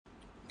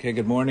Okay,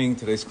 good morning.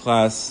 Today's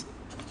class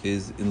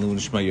is in L'ilui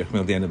Nishma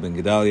Yerachmiel Diana ben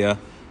Gedalia,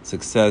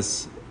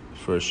 success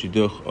for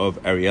Shidduch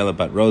of Ariella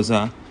Bat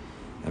Rosa,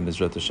 and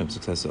Bezrat Hashem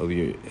success over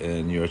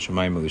in Yerat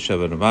Shamayim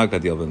Elisheva Navag,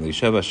 Gadiel ben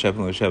Elisheva, Sheva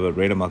ben Elisheva,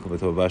 Reda Malka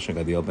Batova Bashan,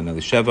 Gadiel ben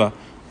Elisheva,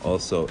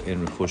 also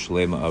in Refuah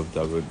Shlema of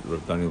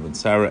Rav Daniel ben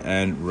Sarah,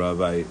 and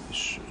Rabbi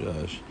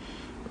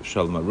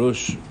Shalom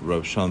Arush,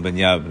 Rav Shalom ben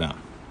Yavna.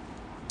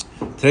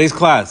 Today's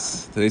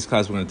class we're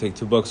going to take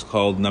two books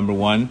called number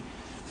one,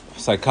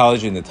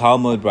 Psychology in the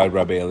Talmud by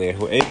Rabbi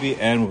Eliyahu Evi,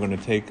 and we're going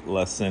to take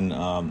lesson,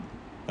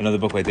 another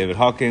book by David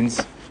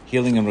Hawkins,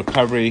 Healing and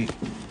Recovery,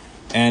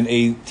 and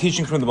a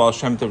teaching from the Baal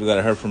Shem Tov that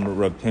I heard from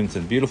Reb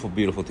Pinson. Beautiful,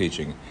 beautiful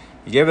teaching.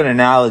 He gave an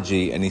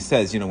analogy, and he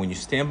says, when you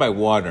stand by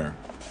water,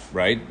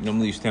 right?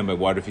 Normally you stand by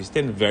water. If you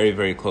stand very,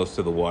 very close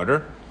to the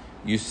water,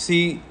 you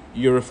see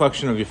your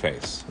reflection of your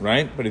face,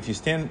 right? But if you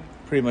stand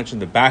pretty much in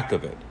the back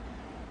of it,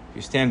 if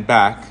you stand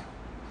back,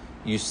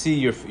 you see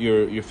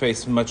your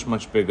face much,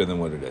 much bigger than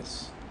what it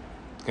is.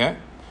 Okay?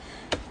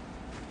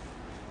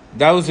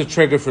 That was a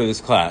trigger for this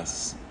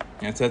class.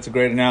 And so that's a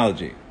great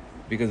analogy.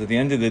 Because at the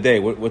end of the day,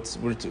 we're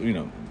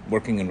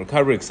working in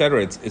recovery,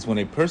 etc., it's when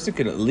a person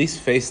can at least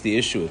face the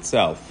issue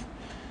itself,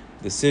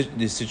 the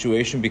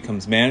situation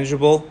becomes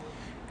manageable,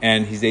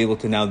 and he's able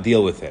to now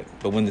deal with it.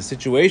 But when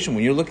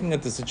you're looking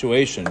at the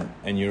situation,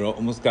 and you're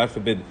almost, God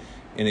forbid,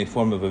 in a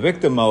form of a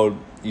victim mode,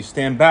 you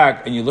stand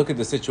back and you look at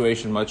the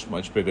situation much,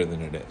 much bigger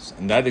than it is.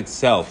 And that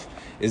itself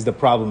is the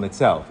problem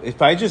itself.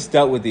 If I just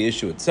dealt with the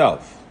issue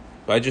itself,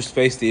 if I just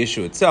faced the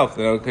issue itself,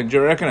 then I could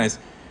recognize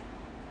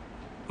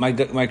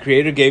my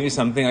Creator gave me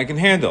something I can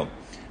handle.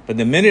 But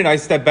the minute I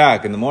step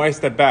back, and the more I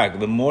step back,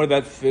 the more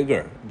that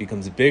figure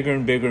becomes bigger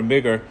and bigger and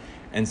bigger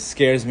and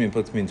scares me and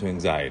puts me into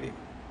anxiety.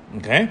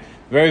 Okay?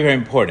 Very, very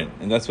important.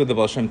 And that's what the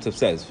Baal Shem Tov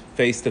says,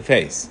 face to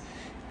face.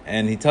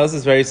 And he tells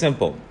us very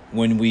simple.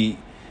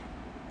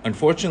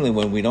 Unfortunately,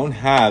 when we don't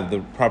have the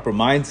proper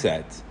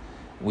mindset,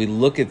 we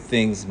look at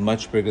things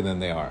much bigger than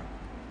they are.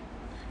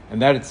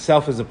 And that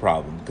itself is a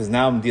problem, because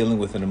now I'm dealing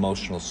with an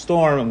emotional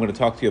storm. I'm going to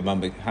talk to you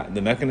about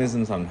the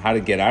mechanisms on how to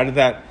get out of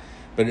that.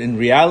 But in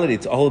reality,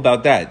 it's all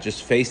about that,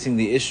 just facing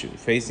the issue,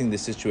 facing the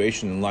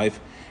situation in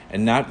life,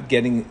 and not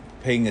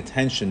paying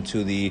attention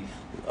to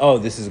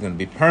this is going to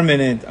be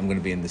permanent, I'm going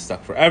to be in this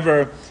stuff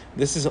forever.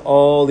 This is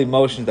all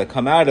emotions that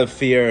come out of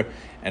fear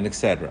and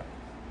etc.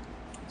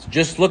 So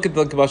just look at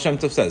what Baal Shem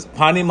Tov says,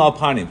 panim al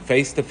panim,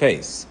 face to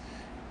face.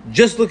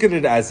 Just look at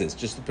it as is.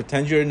 Just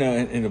pretend you're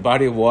in a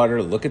body of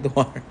water. Look at the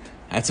water.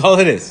 That's all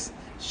it is.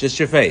 It's just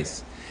your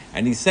face.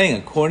 And he's saying,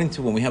 according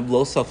to when we have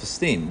low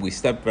self-esteem, we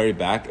step very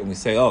back and we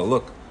say, oh,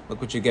 look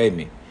what you gave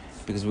me.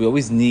 Because we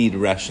always need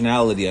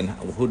rationality on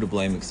who to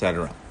blame,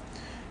 etc.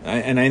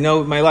 And I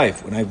know in my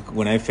life,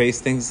 when I face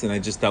things and I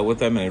just dealt with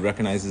them and I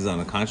recognize this on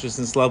a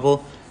consciousness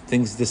level,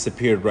 things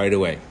disappeared right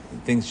away.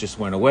 Things just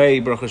went away.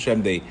 Baruch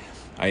Hashem,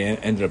 I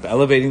ended up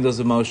elevating those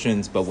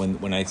emotions, but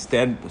when I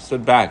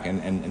stood back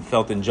and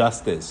felt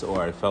injustice,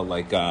 or I felt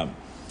like a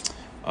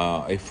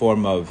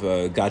form of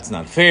God's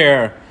not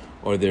fair,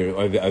 or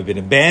I've been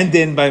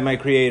abandoned by my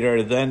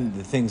Creator, then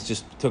the things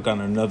just took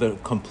on another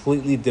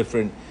completely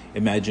different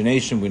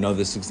imagination. We know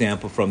this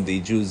example from the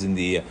Jews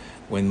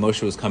when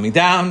Moshe was coming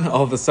down.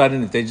 All of a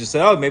sudden, if they just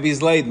said, oh, maybe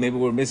he's late, maybe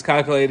we're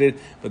miscalculated,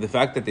 but the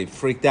fact that they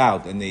freaked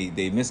out and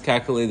they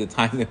miscalculated the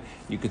time, that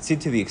you could see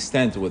to the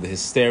extent with the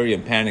hysteria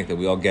and panic that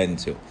we all get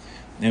into.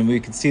 And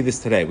we can see this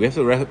today. We have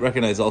to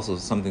recognize also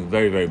something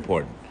very, very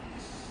important.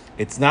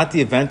 It's not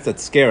the events that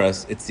scare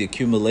us, it's the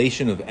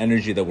accumulation of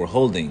energy that we're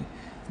holding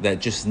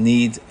that just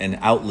needs an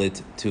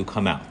outlet to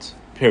come out,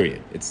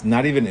 period. It's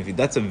not even,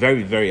 that's a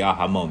very, very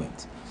aha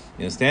moment.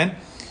 You understand?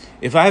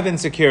 If I have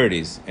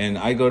insecurities and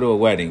I go to a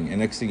wedding and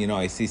next thing you know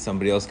I see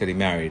somebody else getting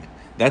married,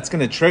 that's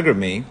going to trigger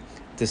me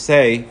to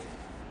say,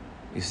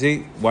 you see,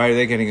 why are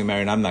they getting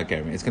married and I'm not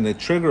getting married? It's going to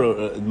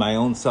trigger my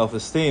own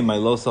self-esteem, my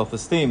low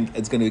self-esteem.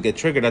 It's going to get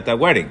triggered at that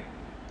wedding.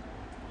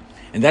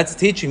 And that's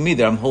teaching me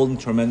that I'm holding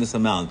tremendous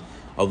amount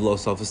of low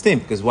self-esteem,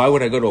 because why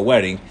would I go to a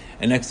wedding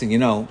and next thing you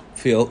know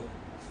feel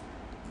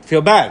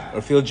bad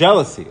or feel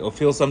jealousy or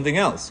feel something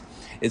else?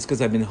 It's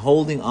because I've been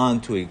holding on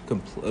to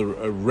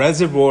a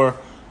reservoir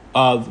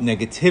of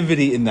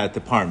negativity in that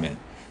department.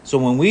 So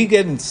when we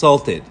get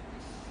insulted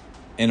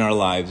in our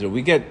lives, or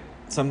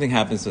something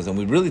happens to us and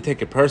we really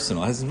take it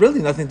personal, it has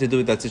really nothing to do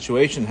with that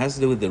situation. It has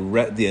to do with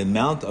the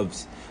amount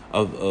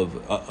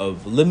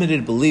of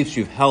limited beliefs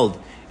you've held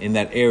in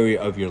that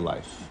area of your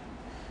life.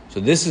 So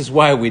this is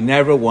why we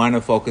never want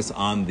to focus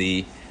on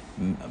the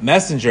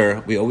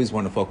messenger. We always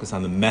want to focus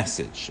on the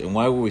message. And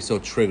why were we so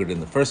triggered in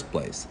the first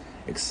place,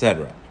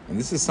 etc. And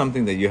this is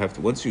something that you have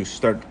to, once you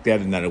start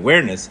getting that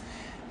awareness,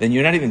 then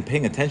you're not even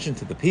paying attention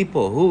to the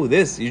people.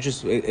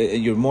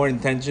 You're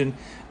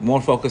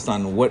more focused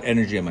on what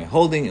energy am I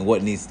holding and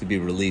what needs to be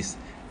released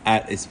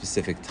at a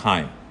specific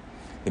time.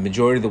 The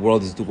majority of the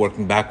world is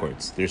working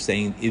backwards. They're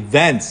saying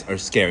events are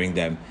scaring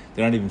them.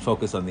 They're not even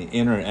focused on the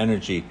inner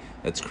energy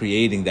that's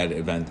creating that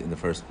event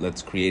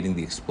that's creating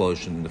the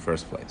explosion in the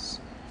first place.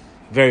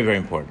 Very, very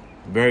important.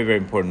 Very, very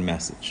important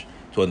message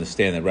to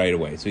understand that right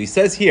away. So he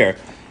says here,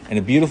 and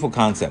a beautiful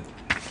concept.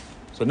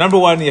 So number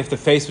one, you have to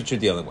face what you're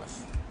dealing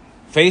with.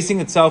 Facing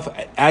itself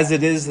as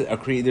it is,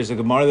 there's a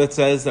Gemara that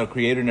says our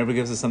Creator never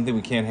gives us something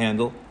we can't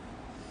handle,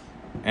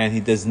 and He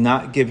does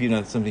not give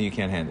you something you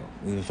can't handle.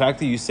 The fact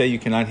that you say you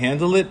cannot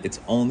handle it, it's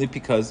only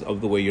because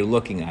of the way you're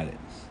looking at it.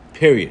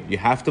 Period. You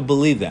have to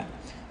believe that.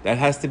 That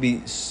has to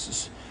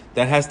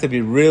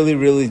be really,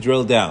 really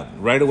drilled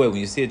down right away. When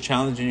you see a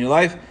challenge in your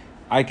life,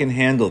 I can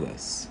handle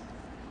this.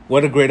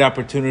 What a great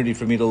opportunity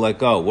for me to let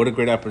go. What a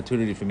great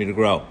opportunity for me to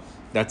grow.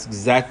 That's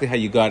exactly how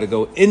you got to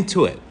go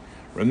into it.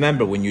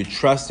 Remember, when you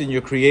trust in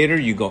your Creator,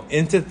 you go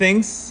into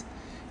things,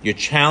 you're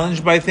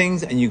challenged by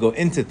things, and you go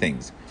into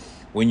things.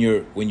 When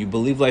you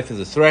believe life is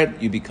a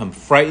threat, you become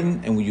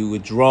frightened, and you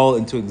withdraw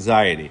into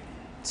anxiety.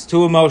 It's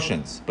two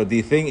emotions, but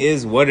the thing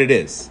is what it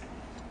is.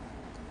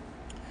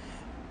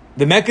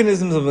 The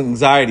mechanisms of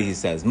anxiety, he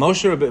says.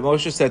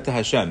 Moshe said to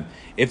Hashem,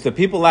 if the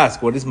people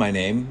ask, what is my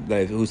name,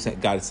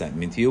 God sent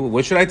me to you,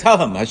 what should I tell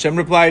them? Hashem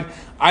replied,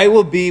 I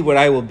will be what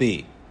I will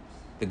be.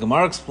 The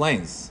Gemara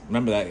explains,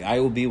 remember that I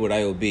will be what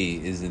I will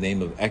be is the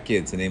name of Eke.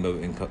 It's the name of,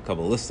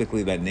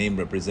 Kabbalistically, that name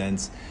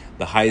represents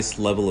the highest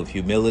level of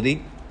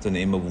humility. It's a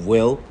name of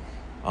will.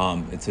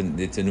 It's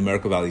a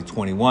numerical value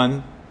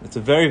 21. It's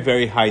a very,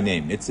 very high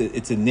name. It's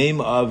a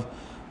name of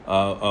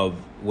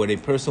what a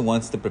person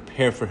wants to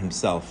prepare for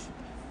himself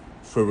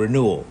for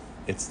renewal.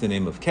 It's the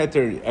name of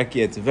Keter, Eke.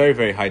 It's a very,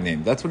 very high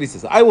name. That's what he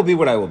says. I will be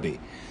what I will be.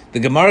 The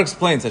Gemara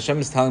explains, Hashem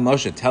is telling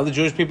Moshe, tell the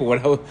Jewish people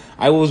what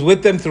I was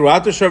with them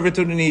throughout the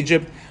servitude in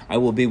Egypt. I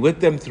will be with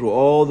them through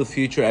all the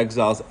future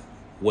exiles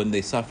when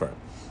they suffer.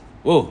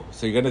 Whoa,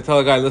 so you're going to tell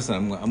a guy,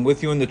 listen, I'm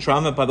with you in the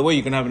trauma. By the way,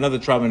 you're going to have another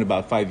trauma in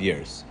about 5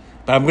 years.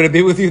 But I'm going to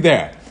be with you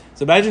there.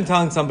 So imagine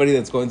telling somebody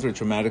that's going through a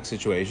traumatic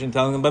situation,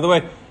 telling them, by the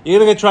way, you're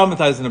going to get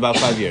traumatized in about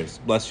 5 years.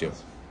 Bless you.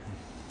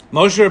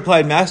 Moshe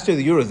replied, Master of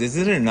the Euros,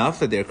 isn't it enough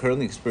that they're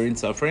currently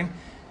experiencing suffering?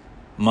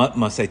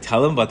 Must I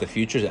tell them about the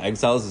future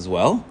exiles as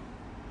well?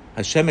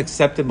 Hashem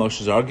accepted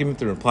Moshe's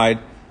argument and replied,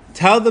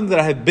 tell them that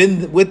I have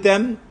been with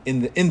them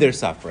in their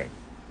suffering.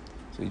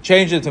 So he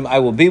changed it to, I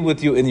will be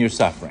with you in your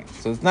suffering.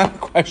 So it's not a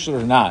question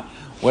or not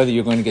whether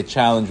you're going to get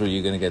challenged or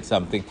you're going to get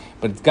something,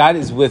 but God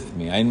is with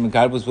me.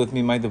 God was with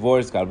me in my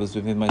divorce. God was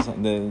with me in my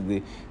son,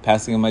 the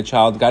passing of my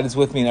child. God is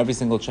with me in every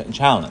single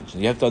challenge.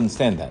 You have to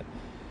understand that.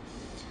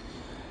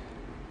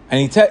 And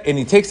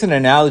he takes an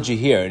analogy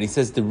here, and he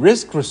says the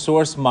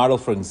risk-resource model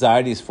for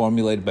anxiety is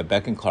formulated by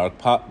Beck and Clark,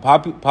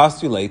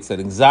 postulates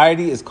that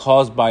anxiety is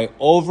caused by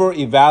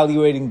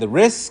over-evaluating the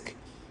risk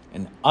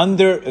and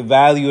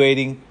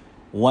under-evaluating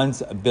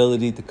one's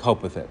ability to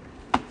cope with it.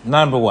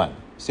 Number one,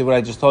 see what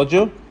I just told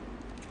you?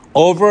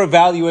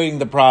 Over-evaluating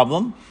the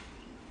problem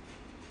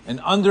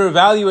and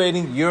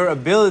under-evaluating your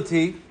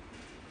ability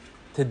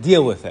to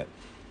deal with it.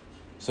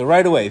 So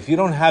right away, if you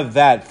don't have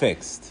that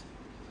fixed,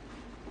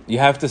 you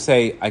have to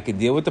say, I can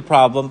deal with the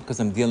problem because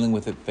I'm dealing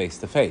with it face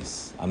to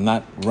face. I'm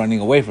not running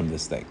away from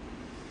this thing.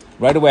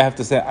 Right away, I have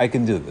to say, I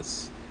can do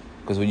this.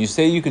 Because when you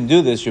say you can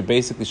do this, you're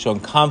basically showing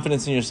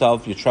confidence in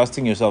yourself, you're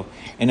trusting yourself.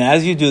 And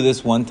as you do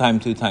this 1 time,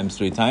 2 times,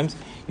 3 times,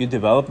 you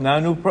develop now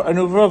a new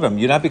program.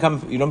 You don't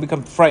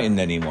become frightened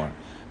anymore.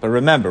 But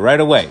remember, right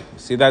away,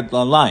 see that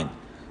line.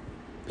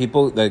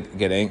 People that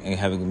get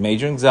having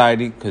major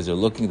anxiety because they're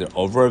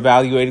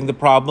over-evaluating the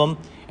problem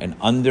and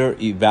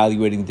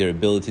under-evaluating their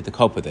ability to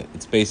cope with it.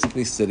 It's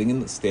basically standing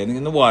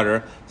in the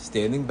water,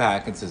 standing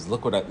back and says,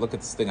 look at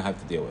this thing I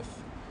have to deal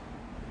with.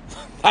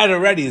 That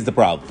already is the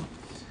problem.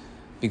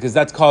 Because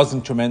that's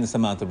causing tremendous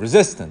amount of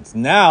resistance.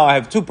 Now I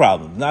have 2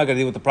 problems. Now I got to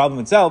deal with the problem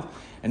itself,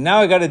 and now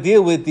I got to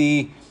deal with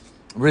the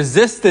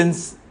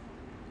resistance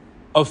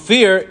of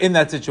fear in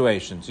that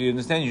situation. So you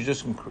understand?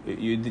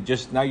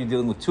 Now you're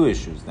dealing with 2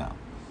 issues now.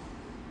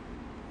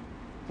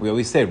 We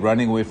always say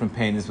running away from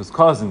pain is what's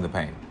causing the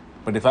pain.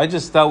 But if I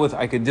just start with,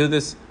 I can do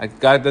this,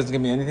 God doesn't give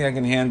me anything I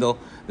can handle,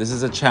 this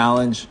is a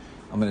challenge,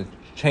 I'm going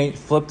to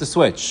flip the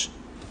switch.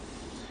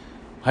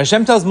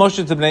 Hashem tells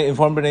Moshe to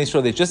inform Bnei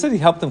Israel that just as he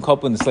helped them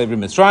cope with the slavery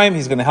in Mitzrayim,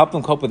 he's going to help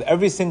them cope with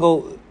every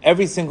single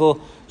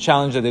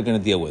challenge that they're going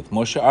to deal with.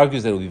 Moshe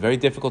argues that it will be very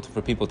difficult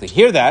for people to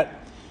hear that,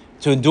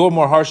 to endure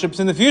more hardships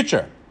in the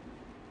future.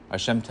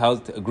 Hashem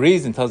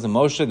agrees and tells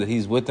Moshe that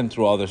he's with them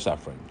through all their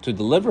suffering. To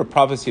deliver a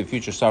prophecy of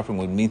future suffering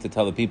would mean to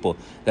tell the people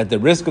that the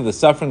risk of the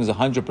suffering is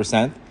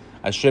 100%.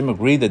 Hashem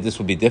agreed that this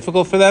would be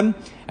difficult for them,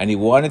 and he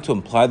wanted to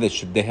imply that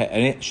should they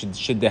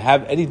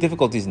have any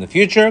difficulties in the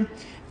future,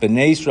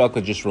 Bnei Israel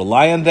could just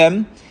rely on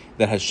them,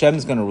 that Hashem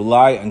is going to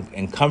rely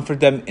and comfort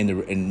them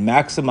in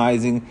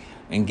maximizing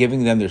and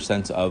giving them their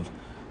sense of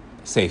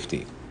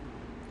safety.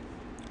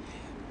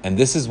 And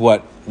this is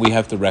what we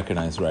have to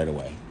recognize right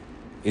away.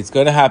 It's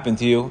going to happen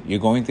to you. You're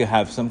going to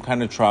have some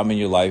kind of trauma in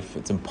your life.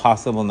 It's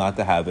impossible not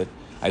to have it.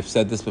 I've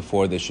said this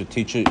before. They should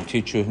teach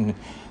you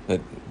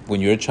that when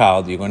you're a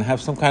child, you're going to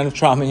have some kind of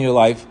trauma in your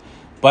life,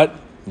 but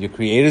your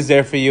Creator's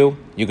there for you.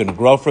 You're going to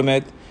grow from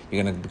it.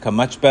 You're going to become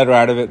much better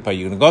out of it, but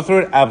you're going to go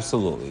through it?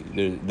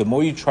 Absolutely. The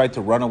more you try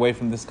to run away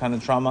from this kind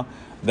of trauma,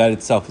 that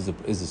itself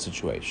is a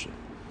situation.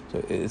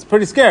 So it's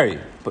pretty scary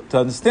to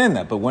understand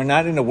that. But we're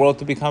not in a world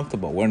to be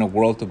comfortable. We're in a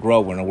world to grow.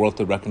 We're in a world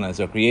to recognize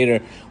our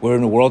Creator. We're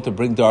in a world to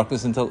bring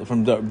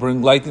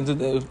bring light into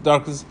the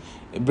darkness,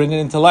 bring it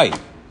into light.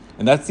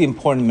 And that's the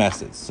important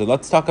message. So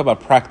let's talk about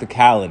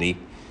practicality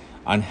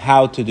on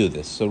how to do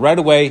this. So right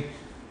away,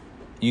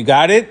 you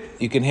got it.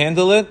 You can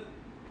handle it.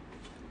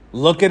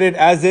 Look at it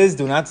as is.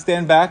 Do not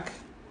stand back.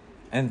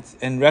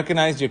 And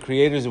recognize your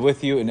Creator is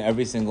with you in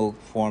every single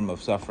form of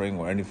suffering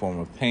or any form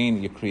of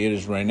pain. Your Creator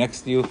is right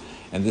next to you.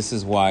 And this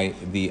is why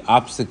the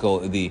obstacle,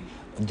 the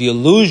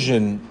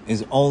illusion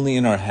is only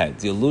in our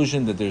heads. The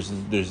illusion that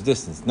there's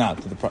distance. Now,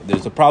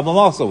 there's a problem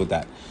also with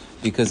that.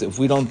 Because if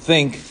we don't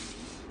think,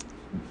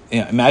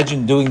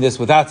 imagine doing this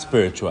without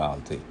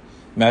spirituality.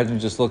 Imagine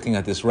just looking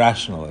at this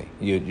rationally.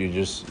 You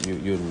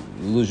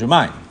lose your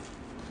mind.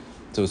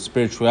 So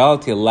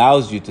spirituality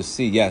allows you to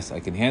see, yes, I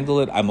can handle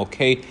it. I'm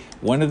okay.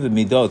 One of the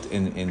midot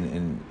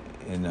in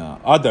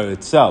Adar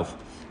itself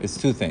is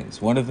two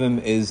things. One of them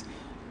is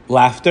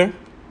laughter.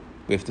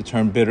 We have to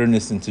turn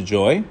bitterness into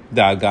joy,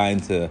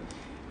 da'aga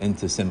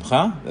into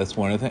simcha. That's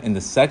one of them. And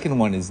the second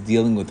one is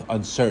dealing with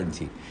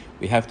uncertainty.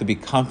 We have to be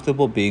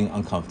comfortable being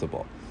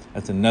uncomfortable.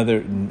 That's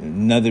another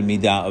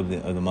midah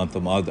of the month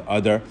of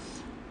Adar.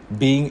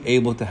 Being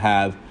able to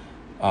have.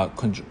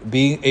 To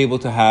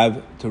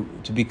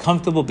be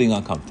comfortable being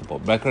uncomfortable,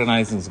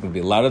 recognizing there's going to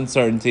be a lot of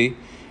uncertainty,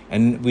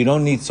 and we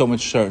don't need so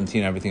much certainty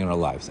in everything in our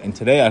lives. And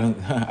today, I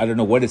don't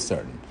know what is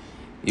certain.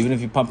 Even if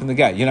you pump in the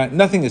gas,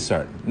 nothing is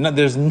certain.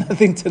 There's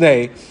nothing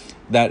today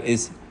that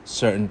is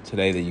certain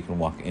today that you can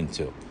walk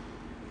into,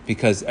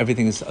 because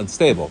everything is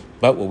unstable.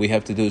 But what we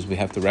have to do is we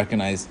have to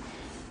recognize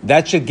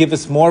that should give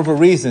us more of a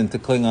reason to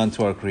cling on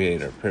to our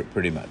Creator,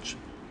 pretty much.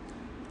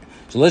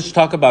 So let's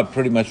talk about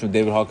pretty much with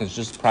David Hawkins,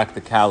 just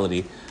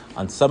practicality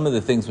on some of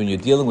the things when you're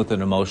dealing with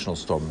an emotional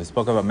storm. We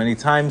spoke about many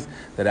times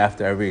that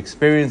after every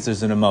experience,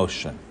 there's an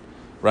emotion,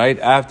 right?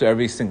 After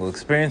every single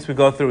experience we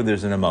go through,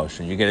 there's an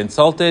emotion. You get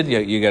insulted,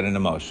 you get an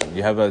emotion.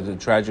 You have a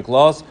tragic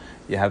loss,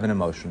 you have an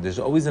emotion. There's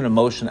always an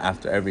emotion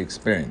after every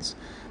experience.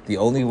 The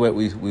only way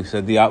we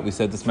said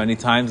this many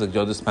times, like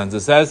Joe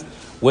Dispenza says,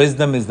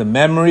 wisdom is the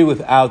memory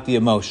without the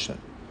emotion.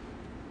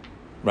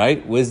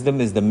 Right?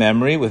 Wisdom is the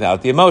memory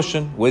without the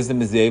emotion.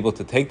 Wisdom is able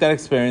to take that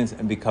experience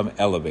and become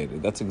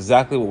elevated. That's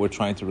exactly what we're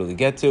trying to really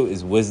get to,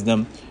 is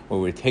wisdom, where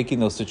we're taking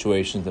those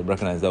situations and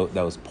recognize that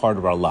was part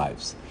of our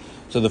lives.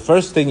 So the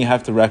first thing you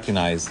have to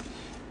recognize,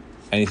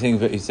 and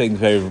he's saying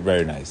very,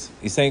 very nice.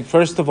 He's saying,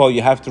 first of all,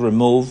 you have to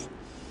remove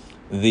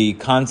the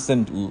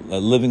constant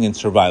living in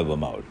survival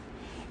mode.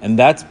 And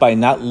that's by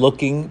not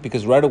looking,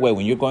 because right away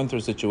when you're going through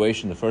a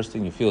situation, the first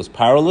thing you feel is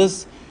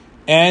powerless,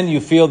 and you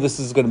feel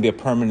this is going to be a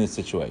permanent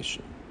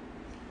situation.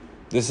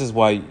 This is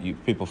why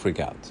people freak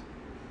out.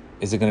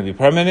 Is it going to be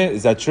permanent?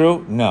 Is that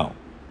true? No.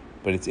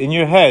 But it's in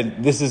your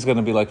head, this is going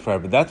to be like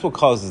forever. That's what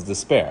causes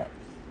despair.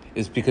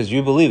 It's because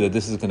you believe that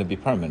this is going to be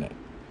permanent.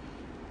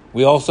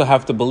 We also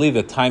have to believe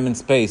that time and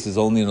space is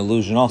only an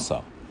illusion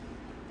also.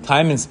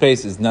 Time and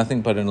space is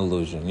nothing but an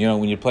illusion.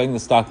 When you're playing the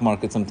stock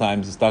market,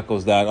 sometimes the stock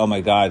goes down, oh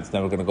my God, it's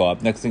never going to go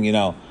up. Next thing you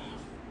know,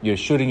 you're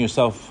shooting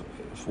yourself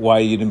why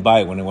you didn't buy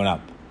it when it went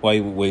up.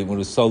 Why when it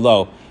was so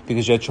low?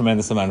 Because you had a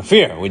tremendous amount of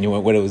fear when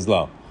it was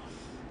low.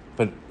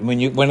 But when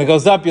it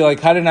goes up, you're like,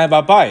 how didn't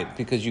I buy it?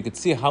 Because you could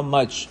see how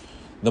much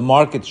the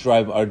markets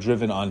are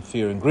driven on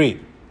fear and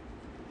greed.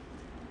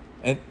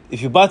 And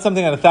if you bought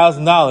something at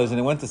 $1,000 and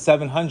it went to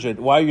 $700,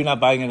 why are you not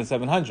buying it at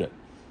 $700?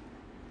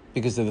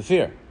 Because of the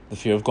fear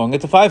of going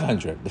it to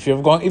 $500, the fear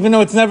of going, even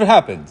though it's never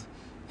happened.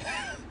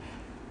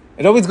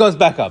 It always goes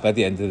back up at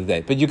the end of the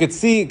day. But you could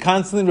see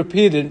constantly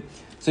repeated.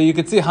 So you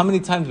could see how many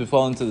times we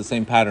fall into the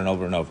same pattern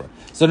over and over.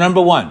 So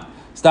number one,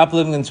 stop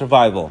living in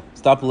survival.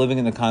 Stop living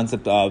in the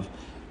concept of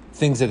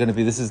things are going to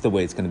be, this is the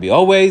way it's going to be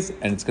always,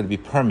 and it's going to be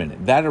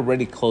permanent. That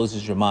already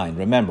closes your mind.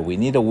 Remember, we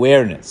need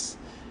awareness.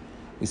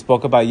 We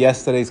spoke about the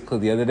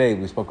other day,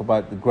 we spoke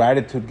about the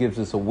gratitude gives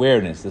us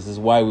awareness. This is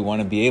why we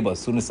want to be able, as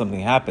soon as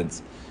something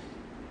happens,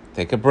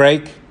 take a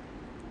break,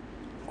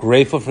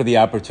 grateful for the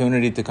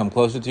opportunity to come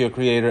closer to your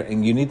Creator,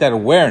 and you need that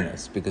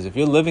awareness, because if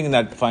you're living in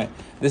that,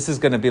 this is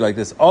going to be like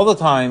this all the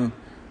time.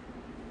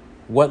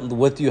 What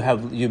do you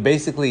have?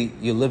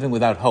 You're living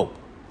without hope.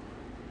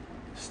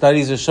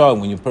 Studies are showing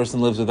when a person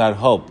lives without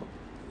hope,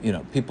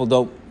 people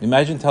don't,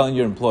 imagine telling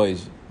your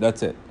employees,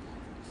 that's it.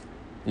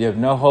 You have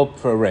no hope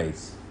for a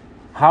raise.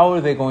 How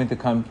are they going to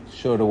come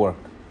to work?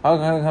 How are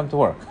they going to come to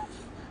work?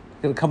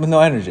 They're going to come with no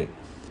energy.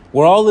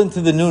 We're all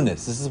into the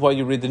newness. This is why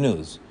you read the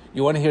news.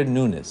 You want to hear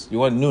newness. You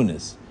want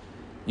newness.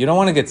 You don't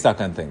want to get stuck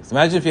on things.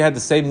 Imagine if you had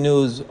the same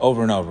news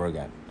over and over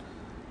again.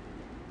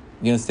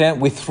 You understand?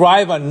 We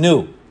thrive on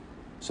new.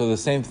 So the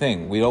same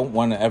thing. We don't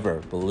want to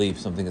ever believe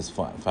something is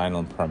final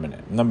and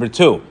permanent. Number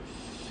two,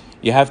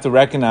 you have to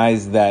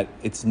recognize that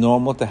it's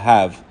normal to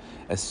have,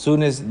 as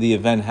soon as the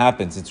event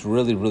happens, it's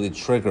really, really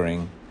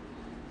triggering.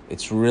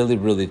 It's really,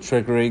 really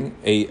triggering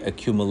a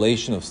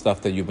accumulation of stuff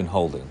that you've been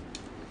holding.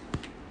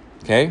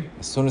 Okay?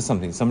 As soon as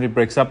somebody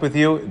breaks up with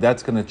you,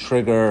 that's going to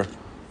trigger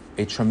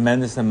a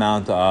tremendous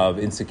amount of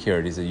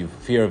insecurities,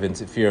 fear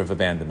of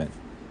abandonment.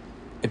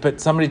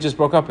 But somebody just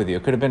broke up with you.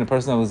 It could have been a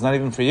person that was not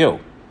even for you.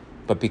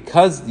 But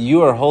because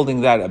you are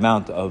holding that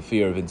amount of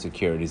fear of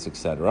insecurities,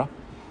 etc.,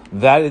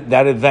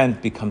 that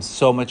event becomes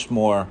so much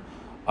more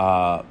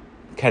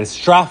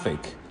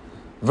catastrophic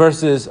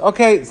versus,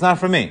 okay, it's not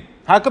for me.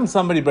 How come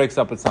somebody breaks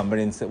up with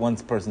somebody and one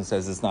person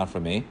says it's not for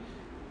me,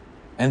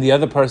 and the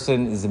other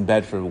person is in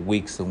bed for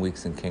weeks and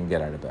weeks and can't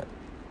get out of bed?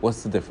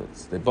 What's the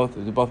difference? They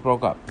both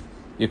broke up.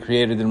 Your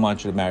creator didn't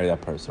want you to marry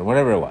that person, or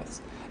whatever it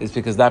was. It's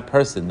because that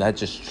person, that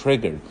just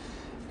triggered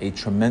a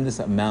tremendous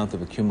amount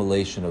of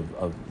accumulation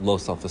of low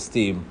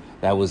self-esteem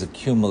that was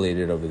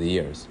accumulated over the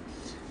years.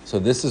 So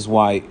this is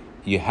why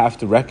you have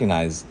to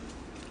recognize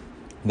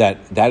that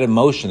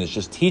emotion is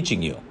just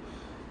teaching you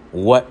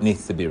what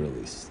needs to be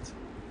released.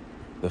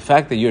 The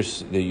fact that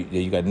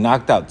you got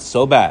knocked out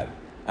so bad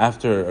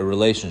after a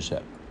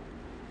relationship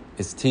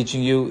is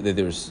teaching you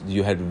that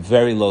you had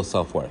very low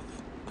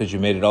self-worth because you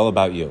made it all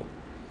about you.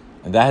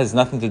 And that has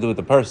nothing to do with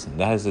the person.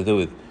 That has to do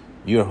with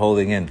you're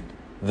holding in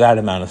that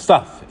amount of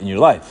stuff in your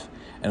life.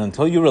 And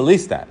until you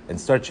release that and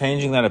start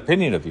changing that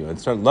opinion of you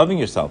and start loving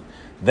yourself,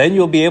 then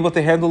you'll be able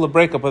to handle a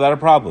breakup without a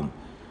problem.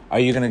 Are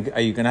you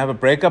gonna have a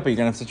breakup? Are you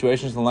gonna have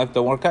situations in life that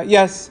don't work out?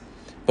 Yes.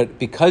 But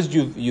because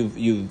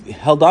you've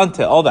held on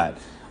to all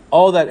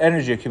that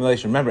energy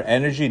accumulation, remember,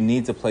 energy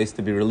needs a place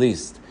to be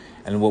released.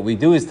 And what we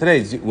do is today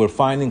is we're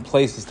finding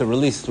places to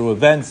release through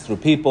events, through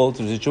people,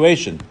 through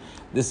situation.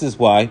 This is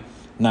why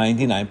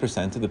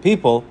 99% of the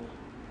people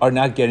are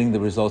not getting the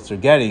results they're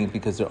getting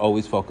because they're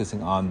always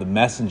focusing on the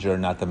messenger,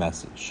 not the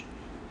message.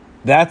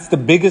 That's the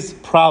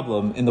biggest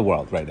problem in the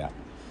world right now,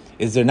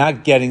 is they're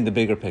not getting the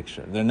bigger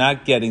picture. They're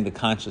not getting the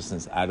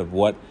consciousness out of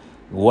what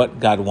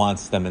God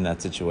wants them in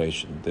that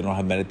situation. They don't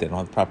have they don't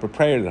have proper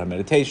prayer, they don't have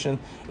meditation.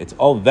 It's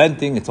all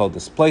venting, it's all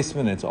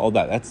displacement, it's all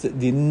that. That's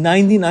the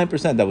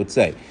 99% that would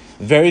say.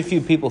 Very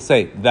few people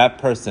say, that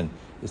person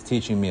is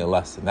teaching me a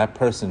lesson. That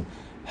person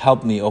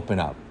helped me open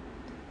up.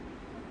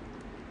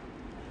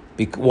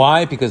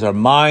 Why? Because our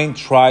mind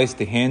tries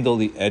to handle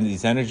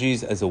these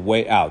energies as a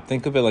way out.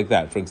 Think of it like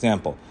that. For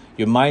example,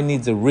 your mind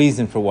needs a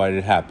reason for why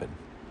it happened.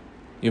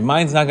 Your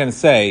mind's not going to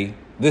say,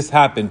 this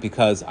happened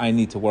because I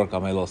need to work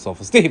on my low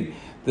self-esteem.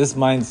 This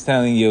mind's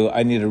telling you,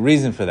 I need a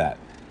reason for that.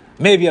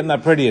 Maybe I'm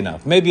not pretty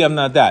enough. Maybe I'm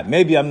not that.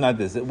 Maybe I'm not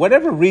this.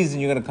 Whatever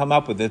reason you're going to come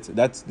up with,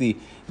 that's the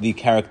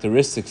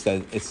characteristics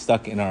that it's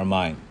stuck in our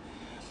mind.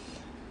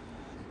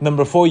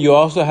 Number 4, you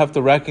also have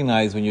to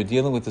recognize when you're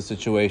dealing with a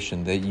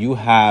situation that you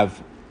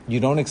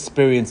don't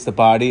experience the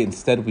body.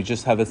 Instead, we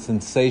just have a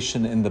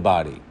sensation in the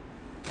body.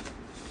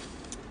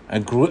 A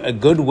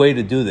good way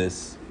to do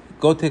this,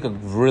 go take a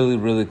really,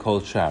 really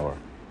cold shower.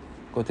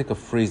 Go take a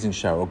freezing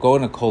shower. Or go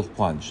in a cold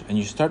plunge. And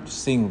you start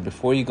seeing,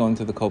 before you go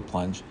into the cold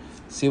plunge,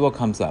 see what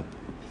comes up.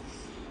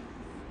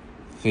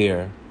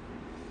 Fear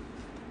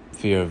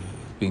of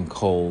being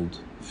cold,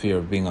 fear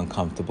of being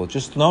uncomfortable.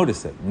 Just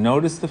notice it.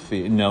 Notice the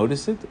fear.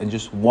 Notice it and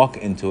just walk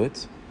into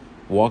it.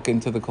 Walk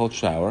into the cold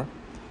shower.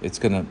 It's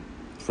going to,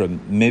 from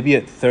maybe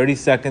at 30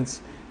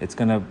 seconds, it's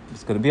gonna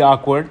be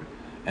awkward.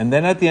 And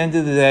then at the end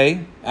of the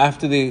day,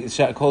 after the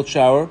cold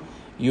shower,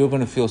 you're going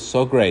to feel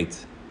so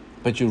great.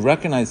 But you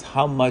recognize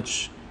how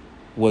much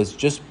was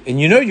just, and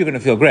you know you're going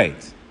to feel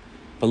great.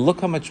 But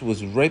look how much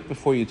was right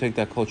before you take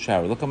that cold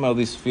shower. Look at all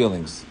these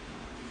feelings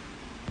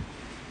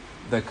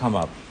that come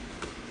up.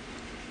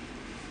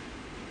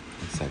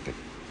 1 second.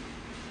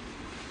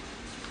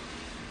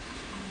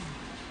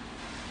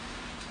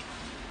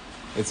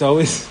 It's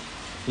always,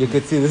 you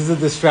could see, this is a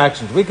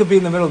distraction. We could be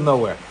in the middle of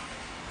nowhere.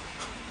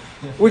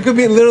 We could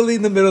be literally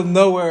in the middle of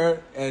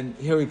nowhere, and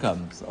here he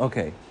comes.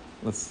 Okay,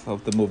 let's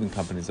hope the moving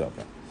company's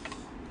over.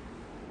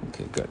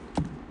 Okay, good.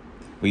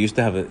 We used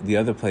to have the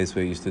other place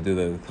where I used to do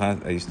the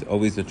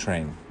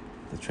train.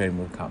 The train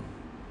would come.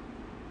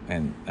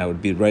 And I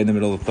would be right in the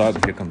middle of thought,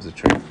 and here comes the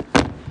train.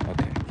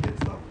 Okay. Can't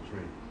stop the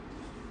train.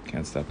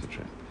 Can't stop the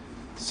train.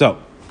 So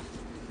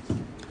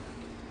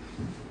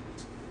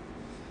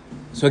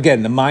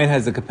again, the mind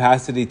has the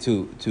capacity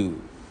to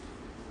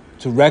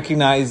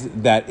recognize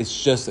that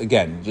it's just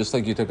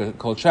like you took a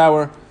cold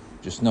shower,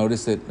 just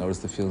notice it, notice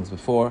the feelings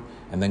before,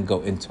 and then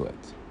go into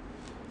it.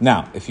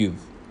 Now, if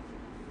you've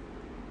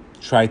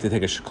tried to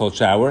take a cold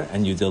shower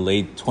and you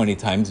delayed 20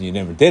 times and you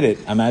never did it,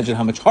 imagine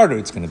how much harder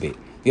it's going to be. Do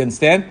you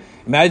understand?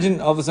 Imagine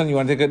all of a sudden you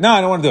want to take it. No,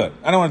 I don't want to do it.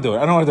 I don't want to do it.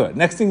 I don't want to do it.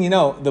 Next thing you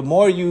know, the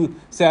more you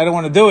say, I don't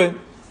want to do it,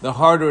 the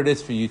harder it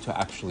is for you to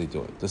actually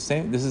do it. This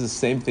is the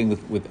same thing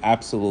with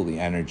absolutely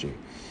energy.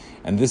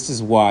 And this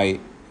is why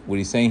what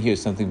he's saying here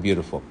is something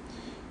beautiful.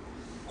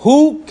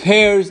 Who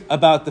cares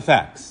about the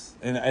facts?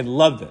 And I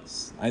love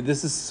this.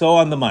 This is so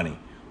on the money.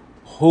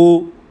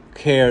 Who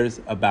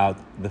cares about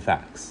the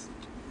facts?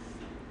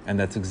 And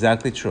that's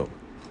exactly true.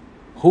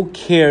 Who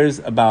cares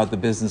about the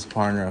business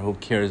partner? Who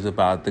cares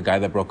about the guy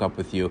that broke up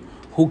with you?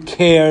 Who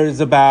cares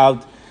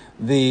about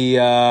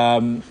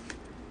that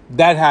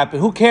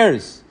happened? Who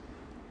cares?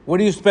 What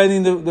are you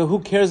spending who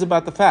cares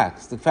about the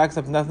facts? The facts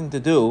have nothing to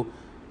do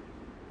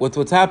with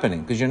what's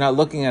happening because you're not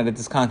looking at it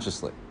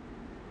disconsciously.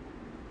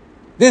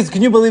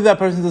 Can you believe that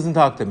person doesn't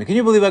talk to me? Can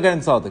you believe I got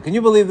insulted? Can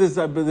you believe this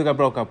guy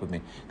broke up with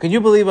me? Can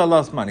you believe I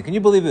lost money? Can you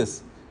believe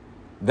this?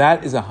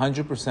 That is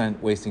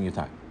 100% wasting your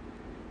time.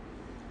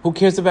 Who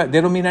cares about?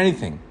 They don't mean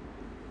anything.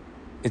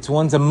 It's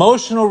one's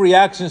emotional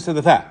reactions to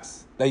the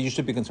facts that you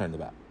should be concerned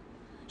about.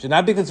 You should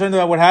not be concerned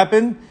about what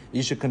happened.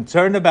 You should be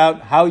concerned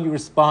about how you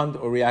respond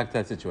or react to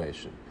that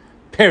situation.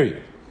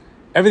 Period.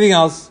 Everything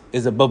else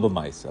is a bubba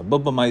maisa. A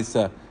bubba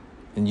maisa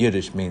in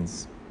Yiddish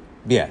means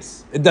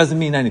BS. It doesn't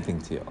mean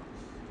anything to you.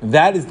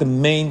 That is the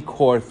main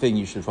core thing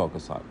you should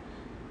focus on.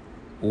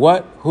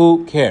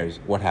 Who cares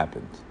what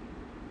happened?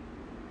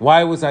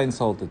 Why was I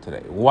insulted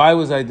today? Why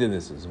was I did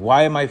this?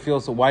 Why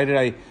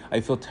did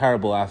I feel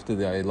terrible after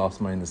I lost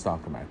money in the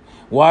stock market?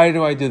 Why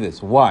do I do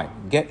this? Why?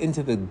 Get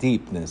into the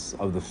deepness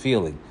of the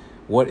feeling.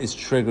 What is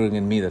triggering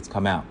in me that's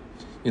come out?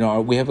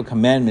 We have a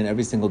commandment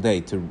every single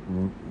day to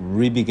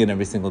re-begin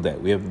every single day.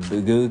 We have the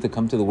ability to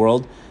come to the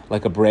world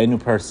like a brand new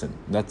person.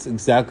 That's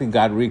exactly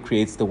God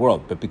recreates the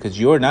world. But because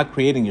you're not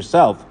creating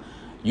yourself,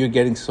 you're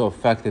getting so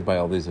affected by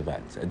all these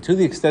events. And to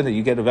the extent that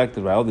you get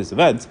affected by all these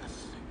events,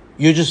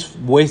 you're just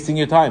wasting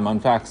your time on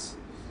facts.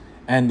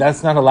 And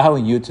that's not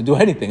allowing you to do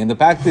anything. And the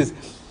fact is,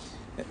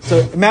 so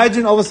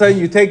imagine all of a sudden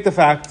you take the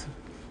fact,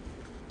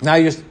 now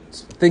you're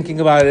thinking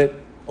about it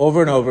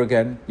over and over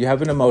again. You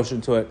have an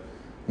emotion to it.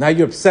 Now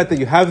you're upset that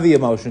you have the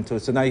emotion to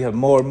it, so now you have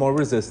more and more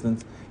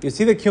resistance. You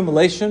see the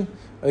accumulation?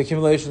 The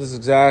accumulation is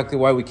exactly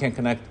why we can't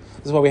connect.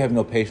 This is why we have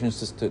no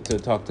patience to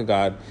talk to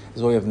God. This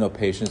is why we have no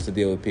patience to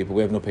deal with people.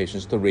 We have no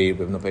patience to read.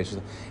 We have no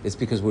patience. It's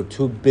because we're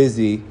too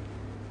busy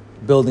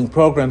building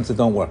programs that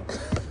don't work.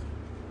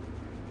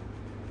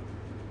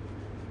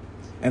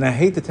 And I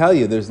hate to tell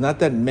you, there's not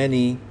that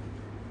many,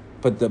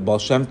 but the Baal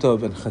Shem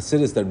Tov and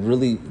Hasidus that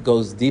really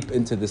goes deep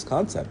into this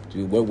concept.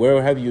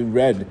 Where have you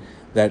read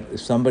that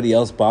if somebody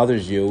else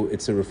bothers you,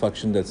 it's a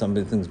reflection that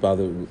something's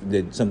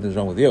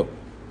wrong with you?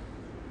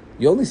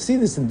 You only see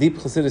this in deep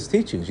Hasidus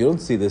teachings. You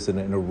don't see this in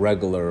a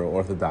regular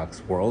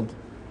Orthodox world.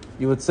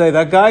 You would say,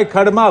 that guy,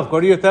 cut him off. Go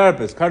to your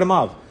therapist. Cut him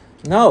off.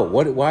 No.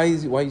 Why are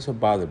you so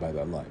bothered by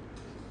that line?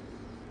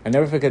 I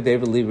never forget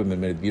David Lieberman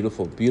made it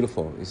beautiful.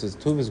 He says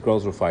two of his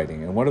girls were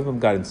fighting, and one of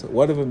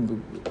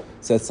them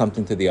said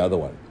something to the other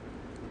one.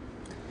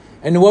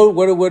 And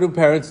what do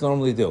parents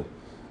normally do?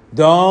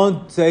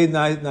 Don't say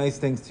nice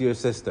things to your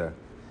sister.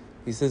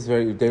 He says,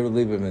 David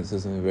Lieberman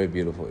says something very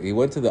beautiful. He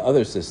went to the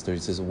other sister. He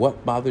says,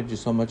 what bothered you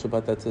so much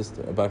about that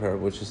sister, about her,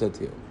 what she said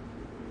to you?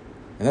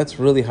 And that's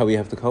really how we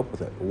have to cope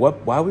with it.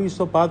 Why were you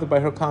so bothered by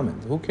her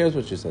comment? Who cares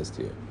what she says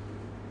to you?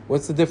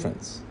 What's the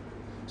difference?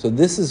 So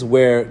this is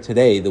where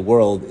today the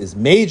world is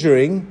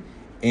majoring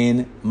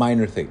in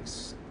minor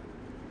things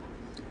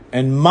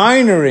and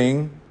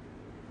minoring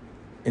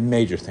in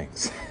major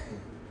things.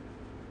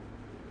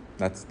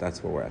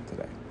 That's where we're at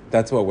today.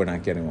 That's why we're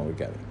not getting what we're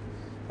getting.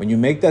 When you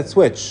make that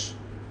switch,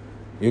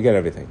 you get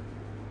everything.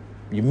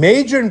 You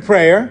major in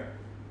prayer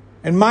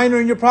and minor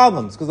in your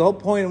problems, because the whole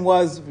point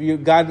was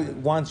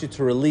God wants you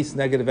to release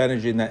negative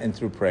energy and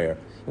through prayer.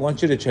 He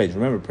wants you to change.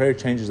 Remember, prayer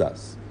changes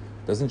us.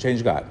 It doesn't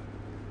change God.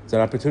 It's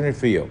an opportunity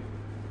for you.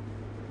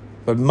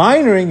 But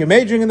minoring, you're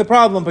majoring in the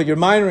problem, but you're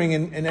minoring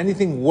in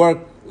anything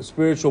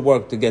spiritual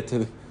work to get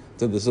to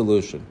the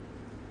solution.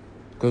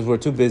 Because we're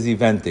too busy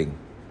venting,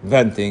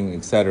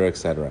 etc.,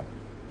 etc.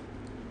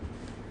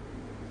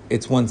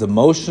 It's one's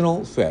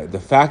emotional fact. The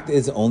fact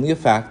is only a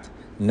fact,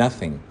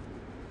 nothing.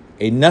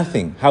 A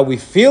nothing. How we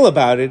feel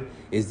about it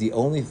is the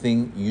only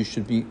thing you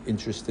should be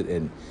interested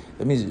in.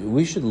 That means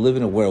we should live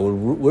in a world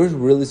where we're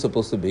really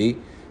supposed to be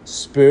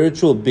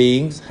spiritual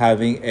beings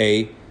having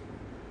a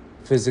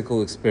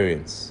physical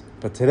experience.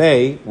 But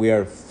today, we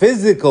are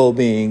physical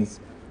beings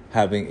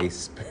having a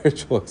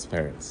spiritual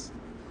experience.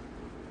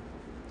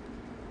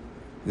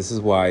 This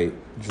is why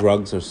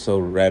drugs are so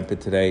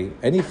rampant today.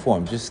 Any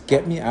form, just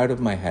get me out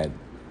of my head.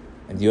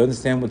 And do you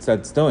understand what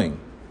that's doing?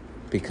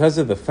 Because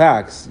of the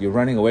facts, you're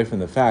running away from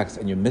the facts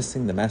and you're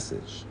missing the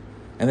message.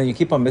 And then you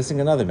keep on missing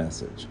another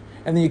message.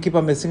 And then you keep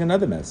on missing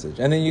another message.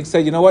 And then you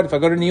say, you know what, if I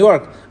go to New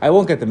York, I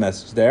won't get the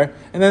message there.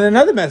 And then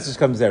another message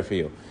comes there for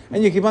you.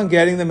 And you keep on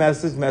getting the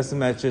message,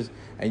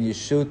 and you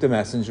shoot the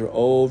messenger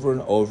over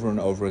and over and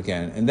over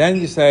again. And then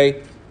you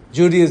say,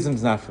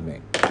 Judaism's not for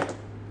me.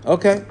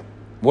 Okay,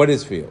 what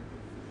is for you?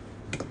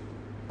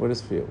 What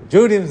is for you?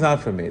 Judaism's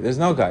not for me. There's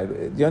no guide.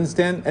 Do you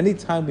understand?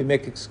 Anytime we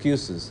make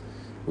excuses,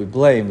 we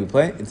blame,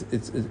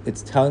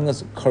 it's telling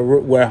us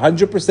we're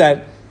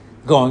 100%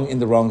 going in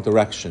the wrong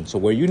direction. So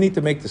where you need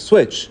to make the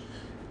switch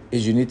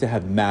is you need to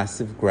have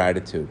massive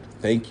gratitude.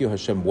 Thank you,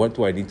 Hashem. What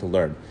do I need to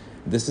learn?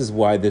 This is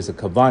why there's a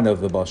kavanah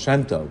of the Baal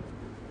Shem Tov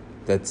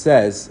that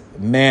says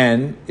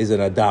man is an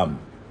Adam.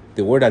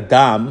 The word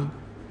Adam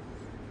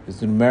is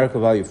the numerical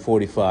value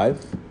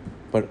 45,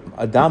 but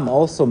Adam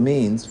also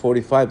means,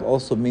 45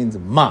 also means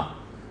Ma.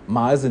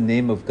 Ma is the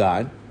name of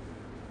God.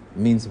 It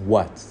means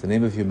what? It's the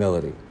name of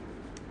humility.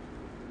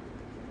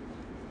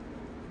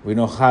 We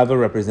know Chava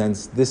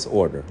represents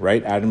disorder,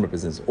 right? Adam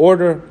represents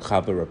order.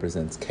 Chava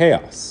represents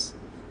chaos.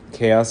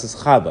 Chaos is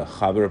Chava.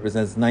 Chava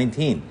represents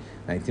 19.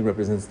 19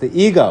 represents the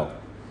ego.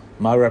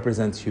 Ma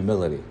represents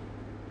humility.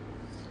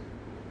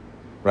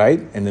 right?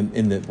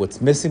 And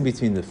what's missing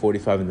between the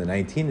 45 and the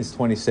 19 is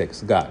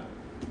 26, God.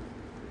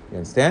 You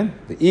understand?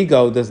 The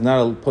ego does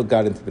not put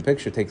God into the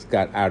picture, it takes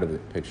God out of the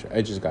picture,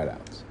 edges God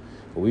out.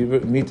 What we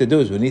need to do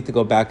is we need to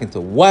go back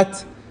into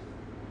what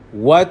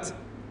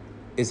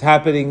is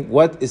happening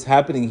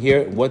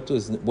here, what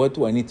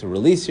do I need to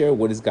release here,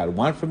 what does God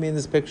want from me in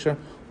this picture,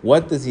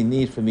 what does he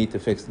need for me to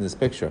fix in this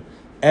picture.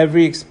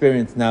 Every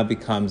experience now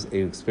becomes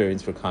an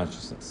experience for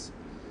consciousness.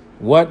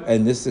 What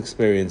in this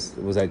experience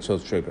was I so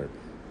triggered?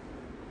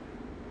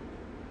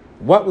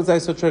 What was I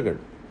so triggered?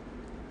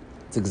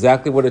 It's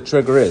exactly what a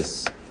trigger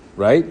is,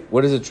 right?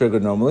 What is a trigger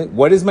normally?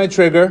 What is my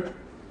trigger?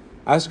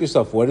 Ask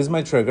yourself, what is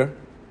my trigger?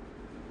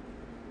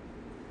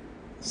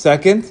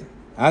 Second,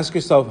 ask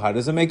yourself, how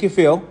does it make you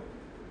feel?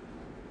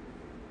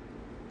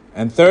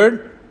 And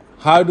third,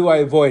 how do I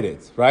avoid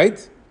it,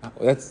 right?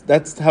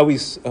 That's how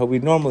we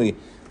normally,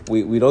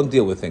 we don't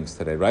deal with things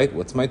today, right?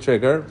 What's my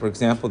trigger? For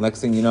example, next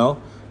thing you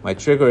know, my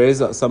trigger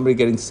is somebody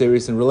getting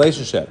serious in a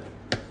relationship.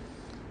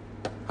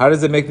 How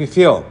does it make me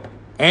feel?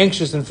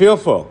 Anxious and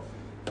fearful.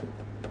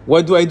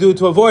 What do I do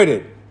to avoid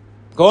it?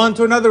 Go on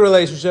to another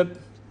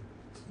relationship.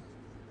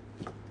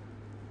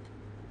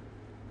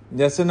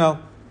 Yes or no?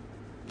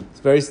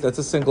 That's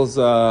a singles,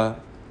 a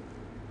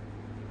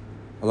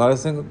lot of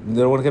singles,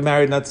 they don't want to get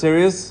married, not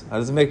serious. How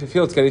does it make me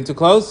feel? It's getting too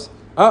close.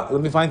 Oh,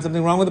 let me find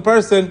something wrong with the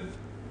person.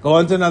 Go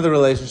on to another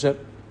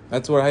relationship.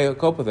 That's where I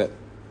cope with it.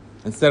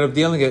 Instead of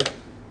dealing it,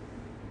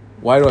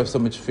 why do I have so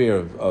much fear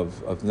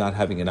of not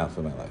having enough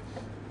in my life?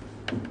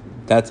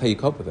 That's how you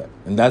cope with it.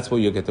 And that's where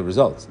you'll get the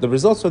results. The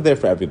results are there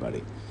for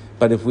everybody.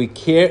 But if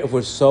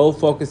we're so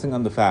focusing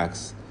on the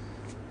facts,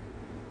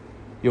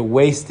 you're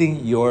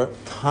wasting your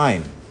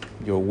time.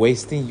 You're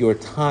wasting your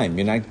time.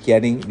 You're not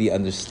getting the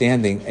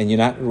understanding and you're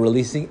not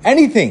releasing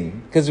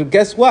anything. Because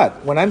guess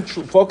what? When I'm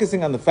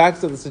focusing on the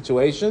facts of the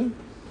situation,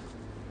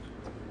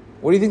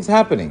 what do you think's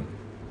happening?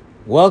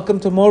 Welcome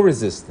to more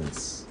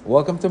resistance.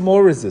 Welcome to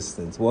more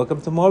resistance.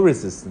 Welcome to more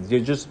resistance. You're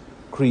just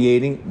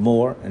creating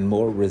more and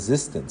more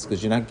resistance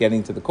because you're not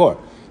getting to the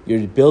core.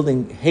 You're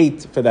building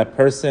hate for that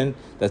person,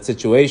 that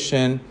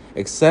situation,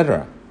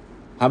 etc.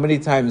 How many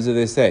times do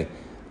they say,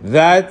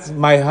 that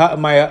my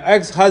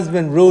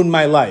ex-husband ruined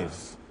my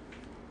life?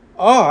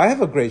 Oh, I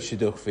have a great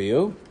shidduch for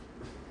you.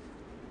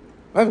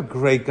 I have a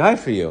great guy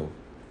for you.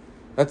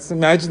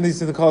 Imagine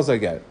these are the calls I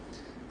get.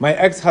 My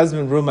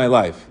ex-husband ruined my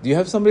life. Do you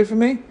have somebody for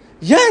me?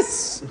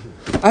 Yes!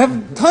 I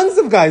have tons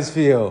of guys for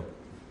you.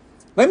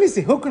 Let me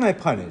see, who can I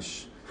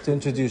punish to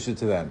introduce you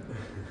to them?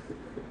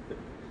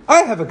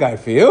 I have a guy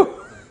for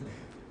you.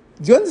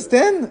 Do you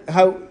understand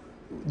how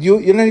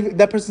you're not even,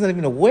 that person's not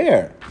even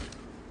aware.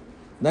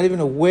 Not even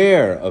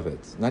aware of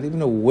it. Not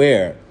even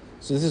aware.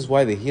 So this is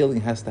why the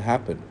healing has to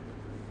happen.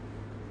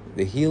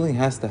 The healing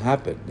has to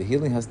happen. The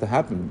healing has to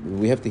happen.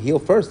 We have to heal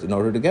first in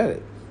order to get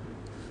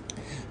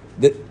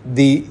it.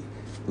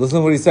 Listen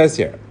to what he says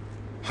here.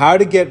 How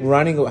to get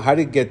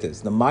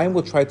this? The mind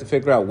will try to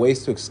figure out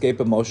ways to escape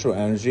emotional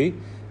energy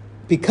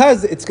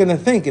because it's going to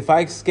think, if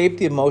I escape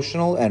the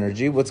emotional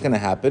energy, what's going to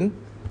happen?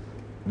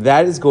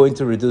 That is going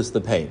to reduce the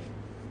pain.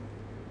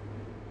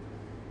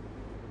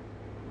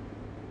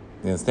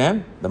 You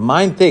understand? The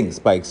mind thinks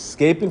by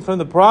escaping from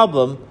the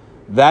problem,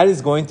 that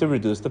is going to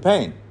reduce the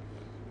pain.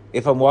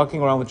 If I'm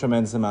walking around with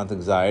tremendous amount of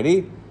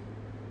anxiety,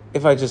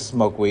 if I just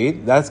smoke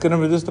weed, that's going to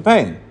reduce the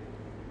pain.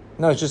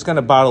 No, it's just going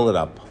to bottle it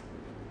up.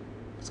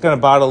 It's going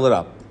to bottle it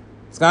up.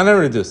 It's not going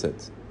to reduce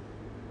it.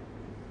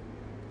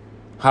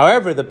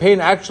 However, the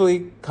pain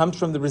actually comes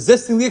from the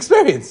resisting the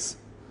experience.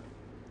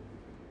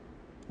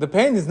 The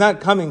pain is not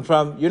coming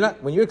from,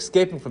 when you're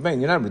escaping from pain,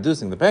 you're not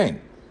reducing the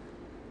pain.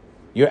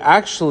 You're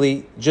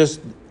actually just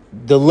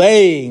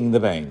delaying the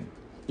pain.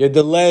 You're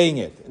delaying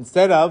it.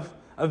 Instead of,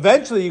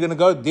 eventually you're going to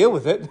go deal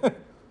with it.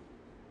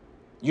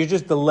 You're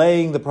just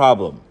delaying the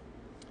problem.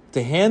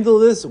 To handle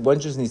this, one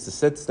just needs to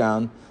sit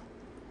down,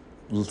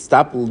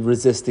 stop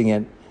resisting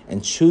it,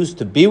 and choose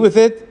to be with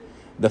it.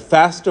 The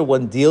faster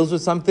one deals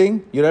with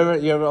something, you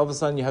ever all of a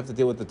sudden you have to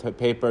deal with the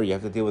paper, you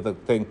have to deal with the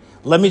thing.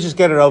 Let me just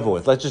get it over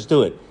with. Let's just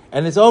do it.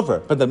 And it's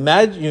over. But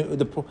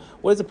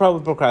what is the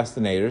problem with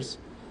procrastinators?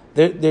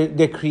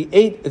 They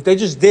create, if they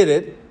just did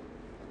it,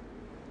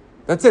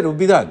 that's it would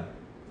be done.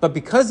 But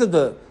because of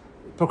the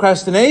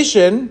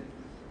procrastination,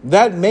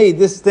 that made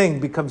this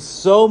thing become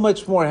so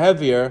much more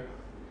heavier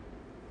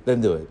than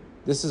do it.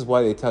 This is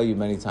why they tell you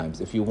many times,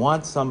 if you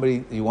want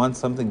something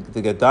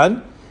to get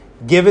done,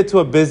 give it to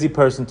a busy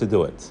person to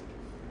do it.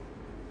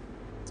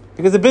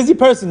 Because a busy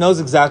person knows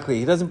exactly,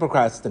 he doesn't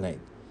procrastinate.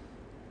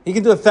 He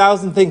can do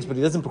 1,000 things, but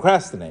he doesn't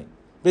procrastinate.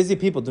 Busy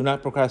people do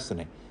not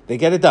procrastinate. They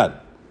get it done.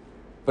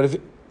 But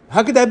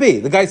how could that be?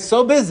 The guy's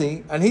so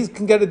busy, and he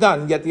can get it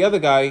done, yet the other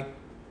guy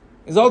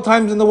is all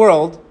times in the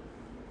world,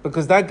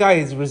 because that guy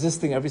is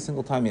resisting every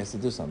single time he has to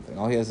do something.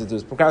 All he has to do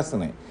is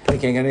procrastinate. And he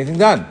can't get anything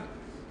done.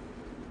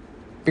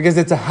 Because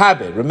it's a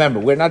habit. Remember,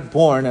 we're not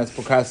born as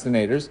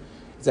procrastinators.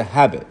 It's a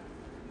habit.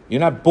 You're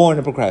not born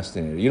a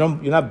procrastinator.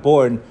 You're not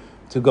born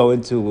to go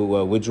into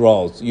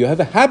withdrawals. You have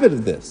a habit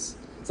of this.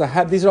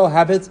 These are all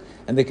habits,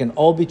 and they can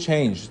all be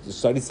changed. The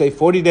studies say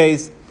 40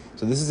 days.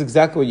 So this is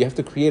exactly what you have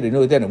to create a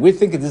new identity. We're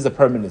thinking this is a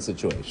permanent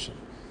situation.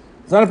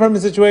 It's not a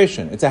permanent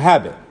situation. It's a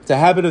habit. It's a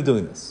habit of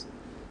doing this.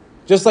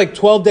 Just like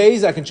 12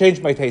 days, I can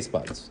change my taste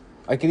buds.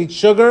 I can eat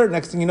sugar.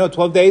 Next thing you know,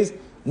 12 days,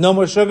 no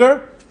more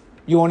sugar.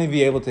 You won't even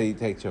be able to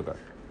take sugar.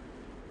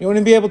 You won't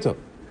even be able to,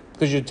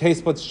 because your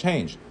taste buds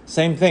change.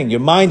 Same thing.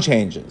 Your mind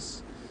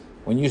changes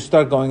when you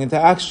start going into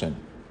action.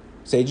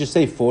 Just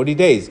say 40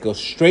 days. Go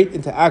straight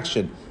into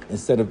action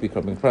instead of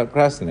becoming a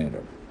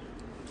procrastinator.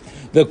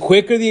 The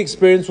quicker the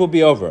experience will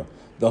be over,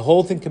 the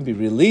whole thing can be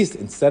released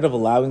instead of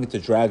allowing it to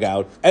drag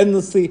out,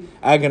 endlessly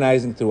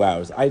agonizing through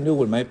hours. I knew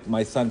when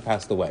my son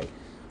passed away,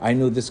 I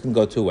knew this can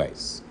go two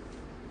ways.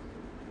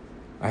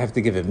 I have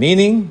to give it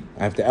meaning,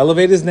 I have to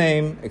elevate his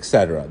name,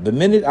 etc. The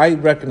minute I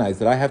recognize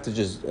that I have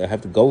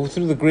to go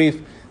through the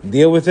grief,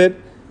 deal with it,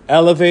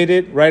 elevate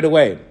it right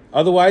away.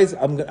 Otherwise,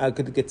 I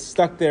could get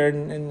stuck there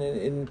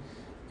in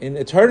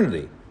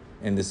eternity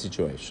in these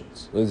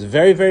situations. So it's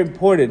very, very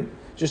important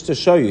just to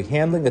show you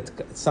handling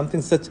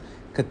something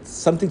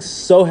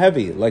so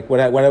heavy like what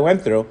I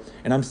went through,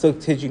 and I'm still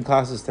teaching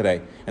classes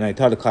today, and I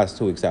taught a class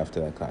 2 weeks after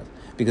that class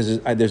because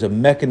there's a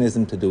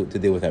mechanism to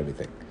deal with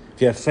everything.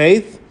 If you have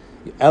faith,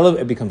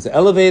 it becomes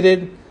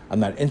elevated. I'm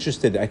not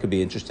interested. I could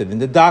be interested in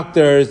the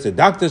doctors. The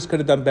doctors could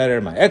have done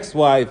better. My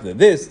ex-wife, the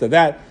this, the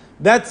that.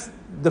 That's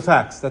the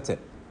facts. That's it.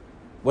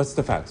 What's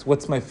the facts?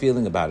 What's my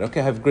feeling about it?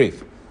 Okay, I have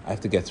grief. I have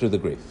to get through the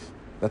grief.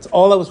 That's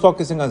all I was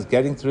focusing on, is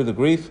getting through the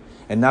grief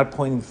and not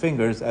pointing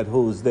fingers at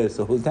who's this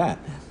or who's that.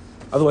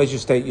 Otherwise, you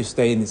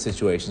stay in these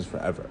situations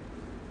forever.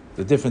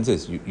 The difference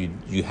is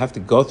you have to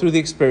go through the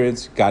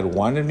experience. God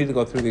wanted me to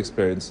go through the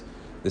experience.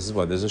 This is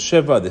why there's a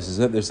shiva.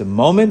 There's a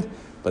moment,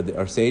 but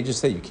our sages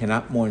say you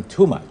cannot mourn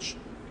too much,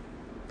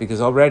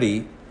 because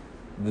already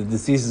the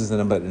disease is in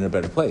a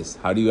better place.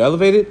 How do you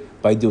elevate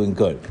it? By doing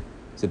good.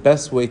 It's the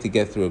best way to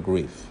get through a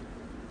grief.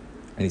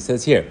 And he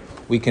says here,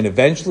 we can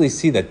eventually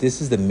see that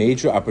this is the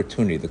major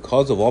opportunity. The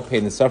cause of all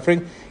pain and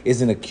suffering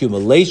is an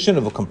accumulation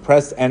of a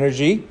compressed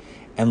energy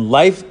and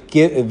life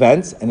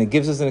events, and it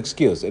gives us an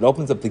excuse. It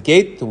opens up the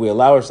gate to we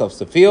allow ourselves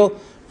to feel.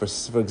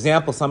 For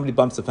example, somebody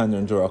bumps a fender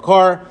into our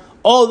car.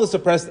 All the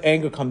suppressed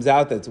anger comes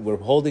out that we're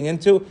holding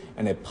into,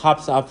 and it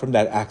pops out from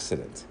that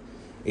accident.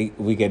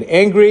 We get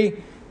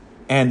angry,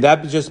 and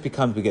that just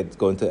becomes,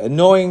 go into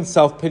annoying,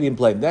 self-pity, and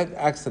blame. That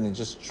accident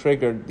just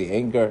triggered the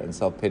anger and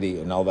self-pity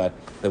and all that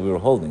we were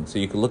holding. So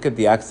you can look at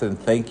the accident,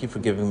 thank you for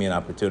giving me an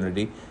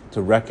opportunity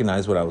to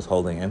recognize what I was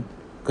holding in.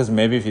 Because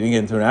maybe if you didn't get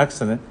into an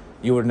accident,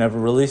 you would have never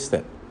released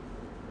it.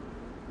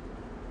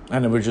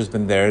 And it would have just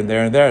been there and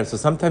there and there. So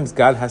sometimes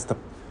God has to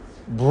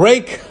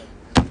break.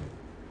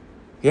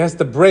 He has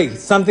to break.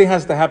 Something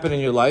has to happen in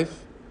your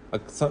life, a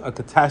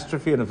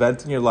catastrophe, an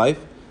event in your life,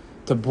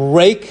 to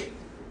break,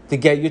 to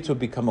get you to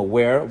become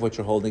aware of what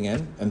you're holding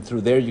in, and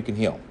through there you can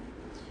heal.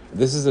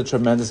 This is a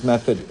tremendous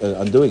method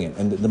on doing it.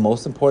 And the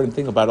most important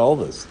thing about all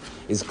this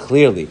is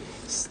clearly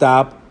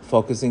stop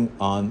focusing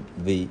on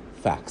the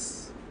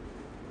facts.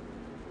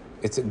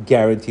 It's a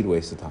guaranteed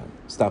waste of time.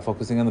 Stop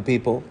focusing on the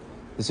people,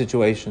 the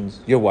situations,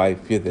 your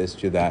wife, you're this,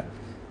 you're that.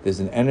 There's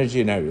an energy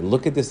in area.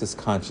 Look at this as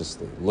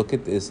consciously. Look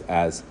at this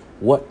as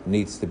what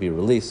needs to be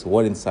released,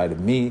 what inside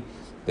of me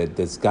that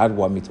does God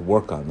want me to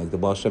work on. Like the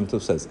Baal Shem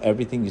Tov says,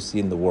 everything you see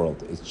in the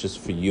world is just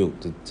for you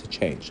to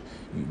change.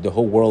 The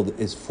whole world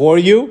is for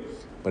you,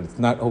 but it's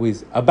not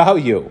always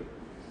about you.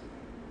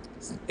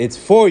 It's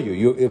for you.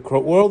 Your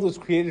world was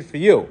created for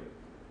you,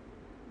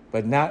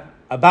 but not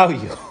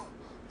about you.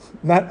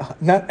 Not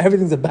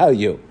everything's about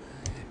you.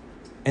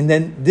 And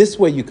then this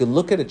way you can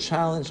look at a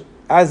challenge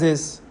as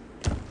is,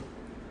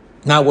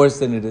 not worse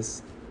than it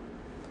is.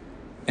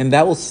 And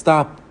that will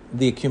stop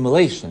the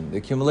accumulation.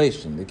 If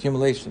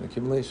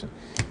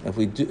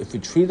we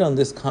treat on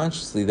this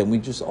consciously,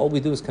 then all we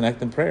do is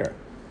connect in prayer.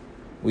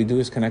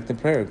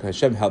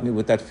 Hashem, help me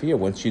with that fear.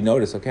 Once you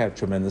notice, okay, I have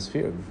tremendous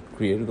fear. You've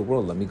created the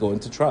world. Let me go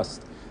into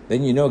trust.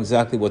 Then you know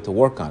exactly what to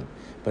work on.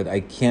 But I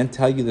can't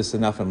tell you this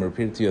enough. I'm going to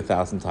repeat it to you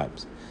 1,000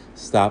 times.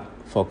 Stop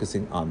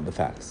focusing on the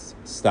facts.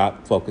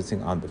 Stop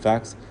focusing on the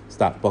facts.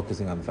 Stop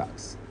focusing on the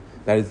facts.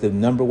 That is the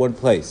number one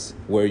place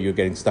where you're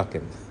getting stuck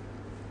in.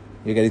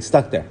 You're getting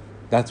stuck there.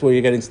 That's where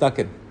you're getting stuck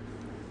in.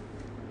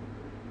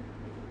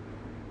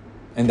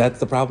 And that's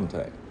the problem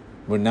today.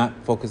 We're not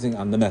focusing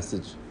on the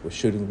message. We're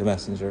shooting the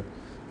messenger.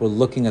 We're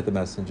looking at the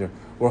messenger.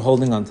 We're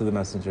holding on to the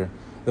messenger.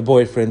 The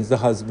boyfriends, the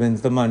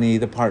husbands, the money,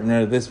 the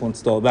partner, this one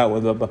stole, that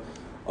one, blah, blah.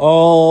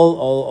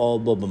 All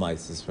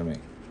bubamaises for me.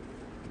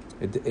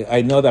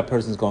 I know that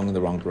person's going in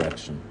the wrong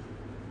direction.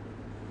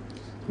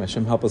 May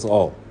Hashem help us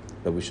all,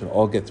 that we should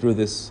all get through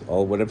this,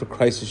 whatever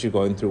crisis you're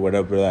going through,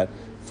 whatever that,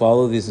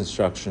 follow these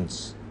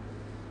instructions.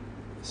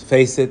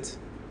 Face it,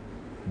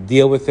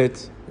 deal with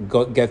it,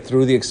 get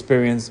through the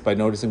experience by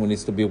noticing what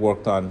needs to be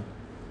worked on.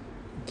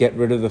 Get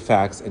rid of the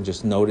facts and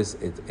just notice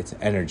its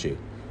energy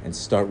and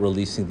start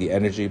releasing the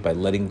energy by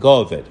letting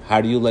go of it.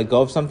 How do you let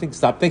go of something?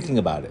 Stop thinking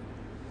about it.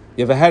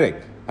 You have a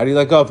headache. How do you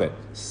let go of it?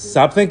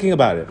 Stop thinking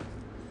about it.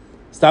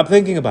 Stop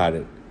thinking about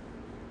it.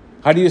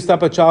 How do you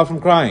stop a child from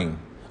crying?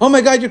 Oh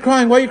my God, you're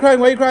crying. Why are you crying?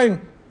 Why are you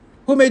crying?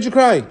 Who made you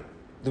cry?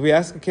 Do we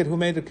ask a kid who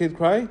made a kid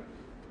cry?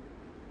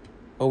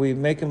 Or we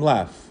make him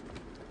laugh?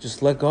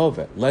 Just let go of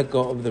it. Let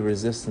go of the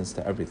resistance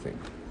to everything.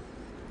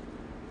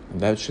 And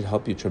that should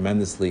help you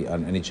tremendously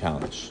on any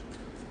challenge.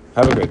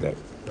 Have a great day.